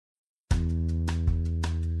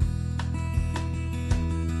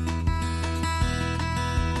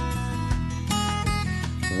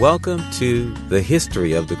Welcome to The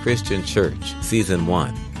History of the Christian Church, Season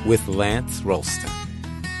 1, with Lance Rolston.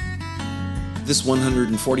 This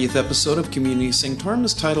 140th episode of Community Sanctorum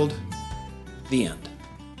is titled, The End.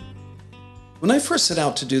 When I first set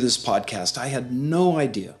out to do this podcast, I had no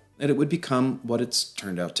idea that it would become what it's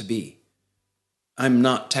turned out to be. I'm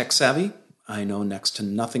not tech savvy. I know next to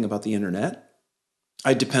nothing about the internet.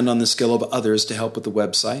 I depend on the skill of others to help with the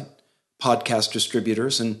website, podcast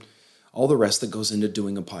distributors, and all the rest that goes into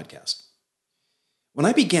doing a podcast. When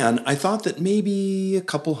I began, I thought that maybe a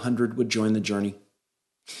couple hundred would join the journey.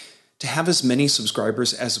 To have as many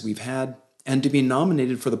subscribers as we've had and to be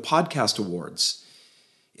nominated for the Podcast Awards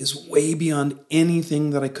is way beyond anything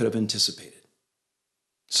that I could have anticipated.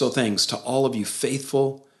 So thanks to all of you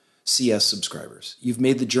faithful CS subscribers. You've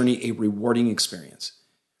made the journey a rewarding experience.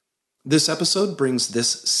 This episode brings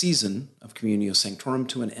this season of Communio Sanctorum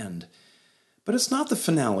to an end, but it's not the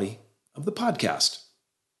finale of the podcast.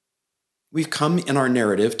 We've come in our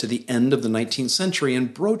narrative to the end of the 19th century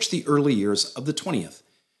and broached the early years of the 20th.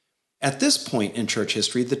 At this point in church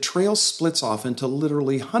history, the trail splits off into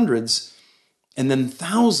literally hundreds and then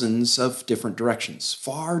thousands of different directions,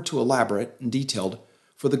 far too elaborate and detailed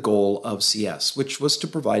for the goal of CS, which was to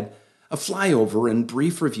provide a flyover and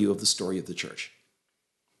brief review of the story of the church.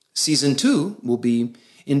 Season 2 will be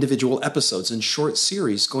individual episodes and short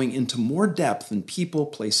series going into more depth in people,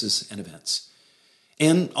 places, and events.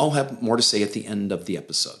 And I'll have more to say at the end of the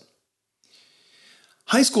episode.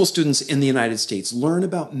 High school students in the United States learn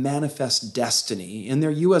about Manifest Destiny in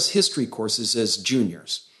their U.S. history courses as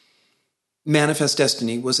juniors. Manifest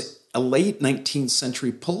Destiny was a late 19th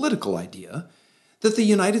century political idea that the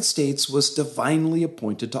United States was divinely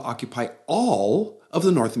appointed to occupy all of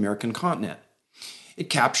the North American continent. It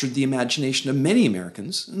captured the imagination of many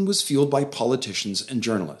Americans and was fueled by politicians and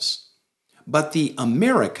journalists. But the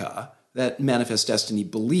America that Manifest Destiny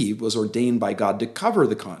believed was ordained by God to cover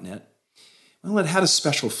the continent, well, it had a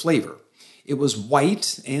special flavor. It was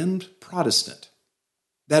white and Protestant.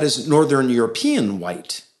 That is, Northern European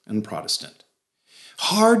white and Protestant.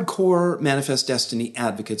 Hardcore Manifest Destiny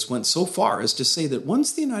advocates went so far as to say that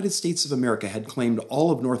once the United States of America had claimed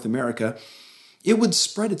all of North America, it would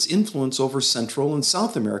spread its influence over Central and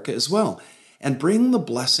South America as well, and bring the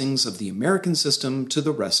blessings of the American system to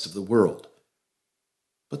the rest of the world.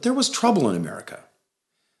 But there was trouble in America.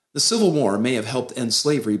 The Civil War may have helped end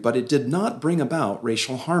slavery, but it did not bring about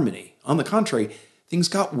racial harmony. On the contrary, things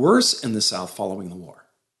got worse in the South following the war.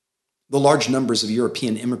 The large numbers of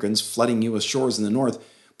European immigrants flooding U.S. shores in the North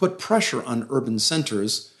put pressure on urban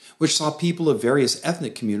centers, which saw people of various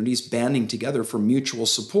ethnic communities banding together for mutual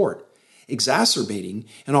support, exacerbating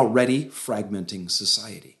an already fragmenting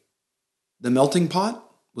society. The melting pot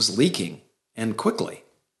was leaking, and quickly.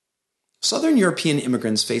 Southern European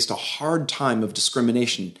immigrants faced a hard time of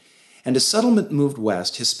discrimination, and as settlement moved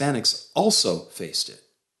west, Hispanics also faced it.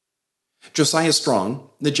 Josiah Strong,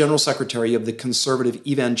 the General Secretary of the Conservative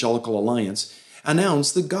Evangelical Alliance,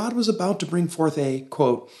 announced that God was about to bring forth a,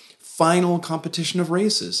 quote, final competition of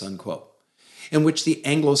races, unquote, in which the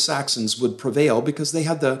Anglo-Saxons would prevail because they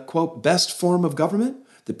had the, quote, best form of government,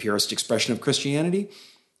 the purest expression of Christianity,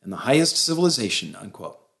 and the highest civilization,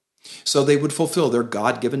 unquote. So they would fulfill their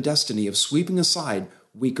God-given destiny of sweeping aside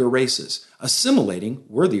weaker races, assimilating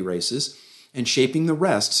worthy races, and shaping the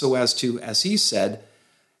rest so as to, as he said,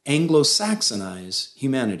 Anglo-Saxonize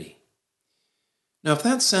humanity. Now, if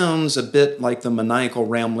that sounds a bit like the maniacal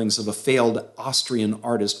ramblings of a failed Austrian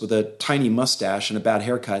artist with a tiny mustache and a bad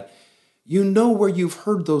haircut, you know where you've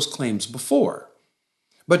heard those claims before.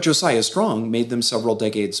 But Josiah Strong made them several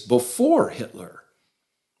decades before Hitler.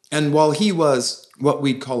 And while he was what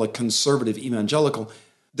we'd call a conservative evangelical,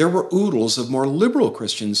 there were oodles of more liberal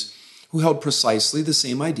Christians who held precisely the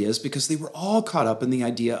same ideas because they were all caught up in the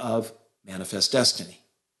idea of Manifest Destiny.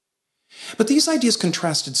 But these ideas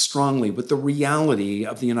contrasted strongly with the reality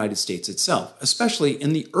of the United States itself, especially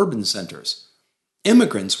in the urban centers.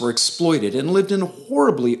 Immigrants were exploited and lived in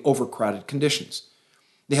horribly overcrowded conditions.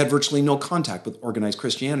 They had virtually no contact with organized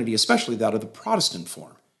Christianity, especially that of the Protestant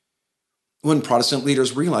form. When Protestant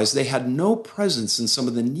leaders realized they had no presence in some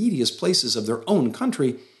of the neediest places of their own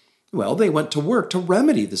country, well, they went to work to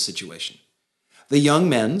remedy the situation. The Young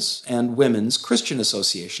Men's and Women's Christian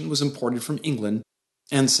Association was imported from England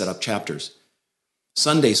and set up chapters.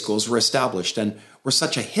 Sunday schools were established and were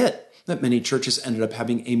such a hit that many churches ended up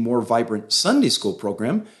having a more vibrant Sunday school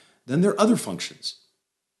program than their other functions.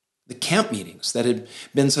 The camp meetings that had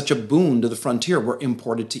been such a boon to the frontier were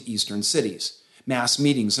imported to eastern cities. Mass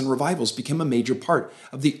meetings and revivals became a major part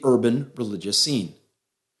of the urban religious scene.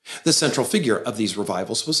 The central figure of these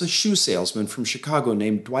revivals was a shoe salesman from Chicago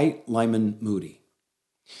named Dwight Lyman Moody.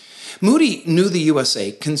 Moody knew the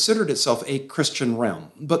USA considered itself a Christian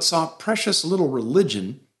realm, but saw precious little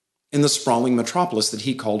religion in the sprawling metropolis that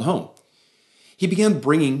he called home. He began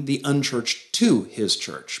bringing the unchurched to his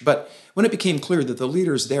church, but when it became clear that the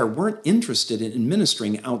leaders there weren't interested in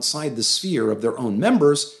ministering outside the sphere of their own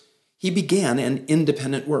members, he began an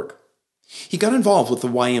independent work. He got involved with the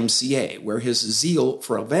YMCA, where his zeal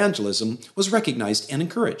for evangelism was recognized and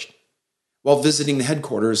encouraged. While visiting the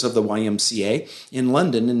headquarters of the YMCA in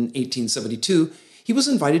London in 1872, he was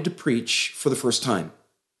invited to preach for the first time.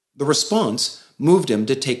 The response moved him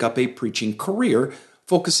to take up a preaching career,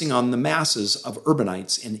 focusing on the masses of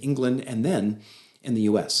urbanites in England and then in the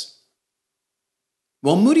U.S.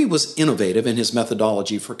 While Moody was innovative in his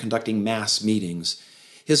methodology for conducting mass meetings,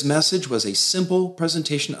 his message was a simple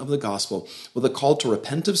presentation of the gospel with a call to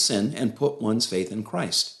repent of sin and put one's faith in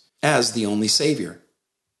Christ as the only Savior.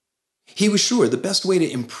 He was sure the best way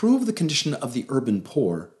to improve the condition of the urban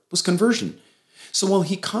poor was conversion. So while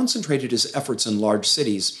he concentrated his efforts in large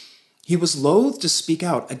cities, he was loath to speak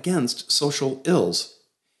out against social ills.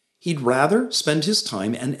 He'd rather spend his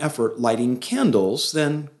time and effort lighting candles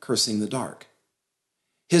than cursing the dark.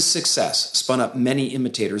 His success spun up many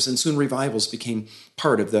imitators, and soon revivals became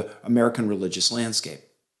part of the American religious landscape.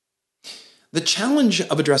 The challenge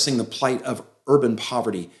of addressing the plight of urban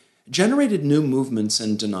poverty generated new movements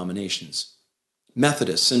and denominations.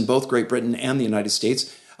 Methodists in both Great Britain and the United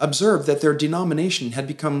States observed that their denomination had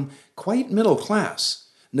become quite middle class,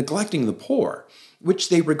 neglecting the poor, which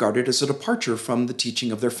they regarded as a departure from the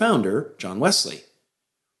teaching of their founder, John Wesley.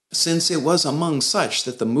 Since it was among such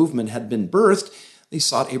that the movement had been birthed, they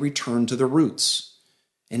sought a return to their roots.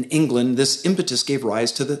 In England, this impetus gave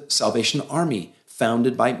rise to the Salvation Army,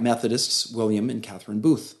 founded by Methodists William and Catherine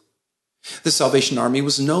Booth. The Salvation Army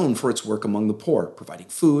was known for its work among the poor, providing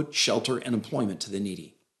food, shelter, and employment to the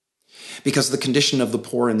needy. Because the condition of the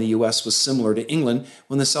poor in the U.S. was similar to England,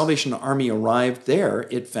 when the Salvation Army arrived there,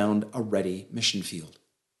 it found a ready mission field.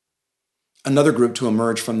 Another group to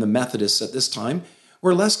emerge from the Methodists at this time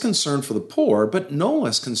were less concerned for the poor, but no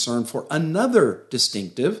less concerned for another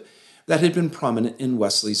distinctive that had been prominent in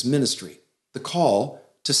Wesley's ministry, the call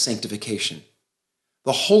to sanctification.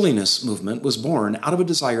 The holiness movement was born out of a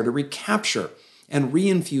desire to recapture and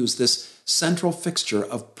reinfuse this central fixture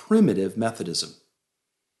of primitive Methodism.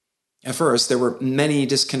 At first, there were many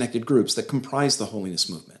disconnected groups that comprised the holiness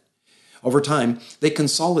movement. Over time, they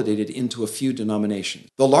consolidated into a few denominations,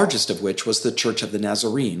 the largest of which was the Church of the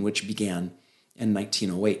Nazarene, which began in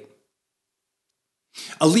 1908.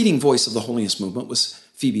 A leading voice of the holiness movement was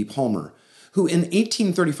Phoebe Palmer, who in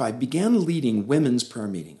 1835 began leading women's prayer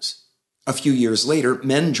meetings. A few years later,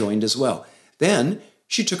 men joined as well. Then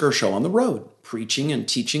she took her show on the road, preaching and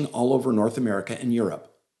teaching all over North America and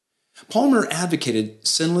Europe. Palmer advocated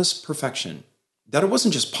sinless perfection, that it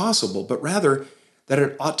wasn't just possible, but rather that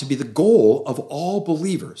it ought to be the goal of all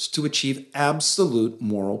believers to achieve absolute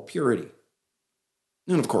moral purity.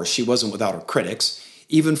 And of course, she wasn't without her critics,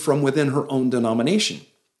 even from within her own denomination.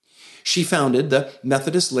 She founded the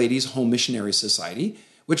Methodist Ladies' Home Missionary Society,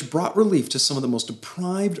 which brought relief to some of the most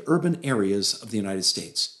deprived urban areas of the United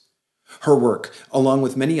States. Her work, along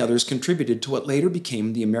with many others, contributed to what later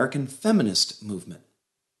became the American feminist movement.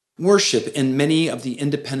 Worship in many of the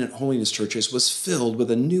independent holiness churches was filled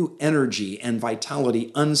with a new energy and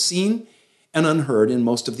vitality unseen and unheard in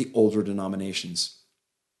most of the older denominations.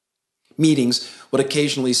 Meetings would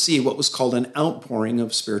occasionally see what was called an outpouring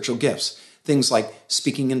of spiritual gifts, things like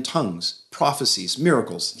speaking in tongues, prophecies,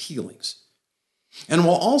 miracles, healings. And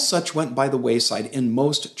while all such went by the wayside in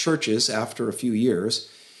most churches after a few years,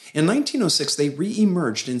 in 1906 they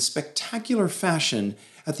re-emerged in spectacular fashion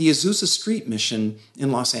at the Azusa Street Mission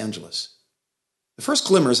in Los Angeles. The first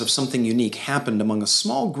glimmers of something unique happened among a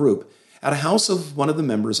small group at a house of one of the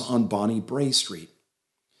members on Bonnie Bray Street.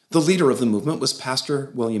 The leader of the movement was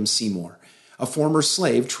Pastor William Seymour, a former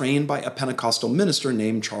slave trained by a Pentecostal minister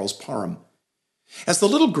named Charles Parham. As the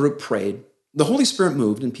little group prayed, the Holy Spirit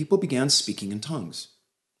moved and people began speaking in tongues.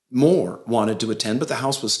 More wanted to attend, but the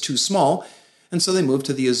house was too small, and so they moved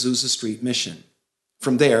to the Azusa Street Mission.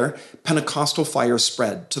 From there, Pentecostal fire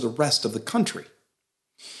spread to the rest of the country.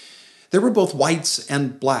 There were both whites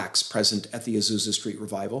and blacks present at the Azusa Street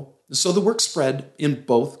revival, so the work spread in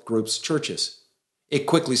both groups' churches. It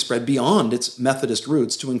quickly spread beyond its Methodist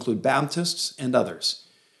roots to include Baptists and others.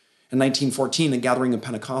 In 1914, a gathering of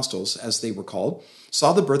Pentecostals, as they were called,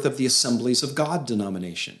 saw the birth of the Assemblies of God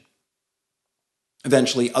denomination.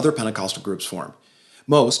 Eventually, other Pentecostal groups formed.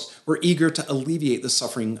 Most were eager to alleviate the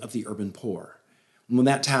suffering of the urban poor. And when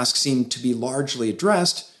that task seemed to be largely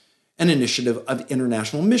addressed, an initiative of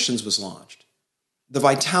international missions was launched. The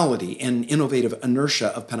vitality and innovative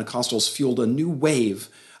inertia of Pentecostals fueled a new wave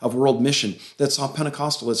of world mission that saw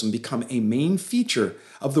Pentecostalism become a main feature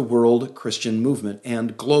of the world Christian movement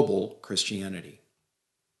and global Christianity.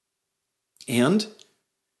 And,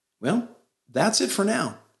 well, that's it for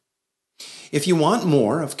now. If you want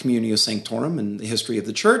more of Communio Sanctorum and the history of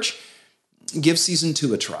the church, give Season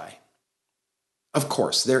 2 a try. Of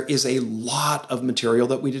course, there is a lot of material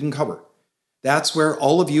that we didn't cover. That's where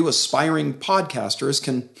all of you aspiring podcasters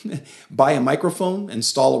can buy a microphone,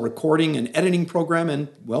 install a recording and editing program, and,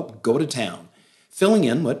 well, go to town, filling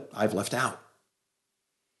in what I've left out.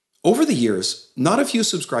 Over the years, not a few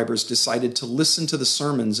subscribers decided to listen to the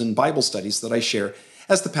sermons and Bible studies that I share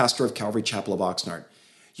as the pastor of Calvary Chapel of Oxnard.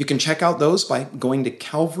 You can check out those by going to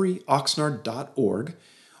calvaryoxnard.org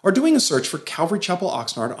or doing a search for Calvary Chapel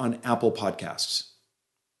Oxnard on Apple Podcasts.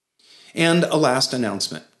 And a last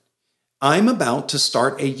announcement. I'm about to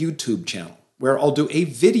start a YouTube channel where I'll do a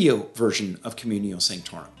video version of Communio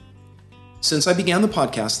Sanctorum. Since I began the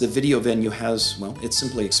podcast, the video venue has, well, it's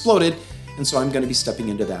simply exploded, and so I'm going to be stepping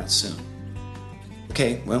into that soon.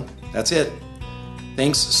 Okay, well, that's it.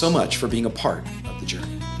 Thanks so much for being a part of the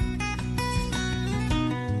journey.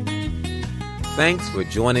 Thanks for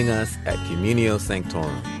joining us at Communio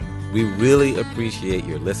Sanctorum. We really appreciate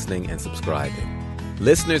your listening and subscribing.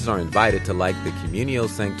 Listeners are invited to like the Communio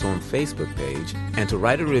Sanctorum Facebook page and to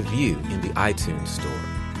write a review in the iTunes store.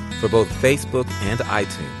 For both Facebook and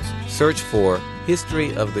iTunes, search for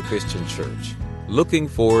History of the Christian Church. Looking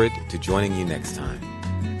forward to joining you next time.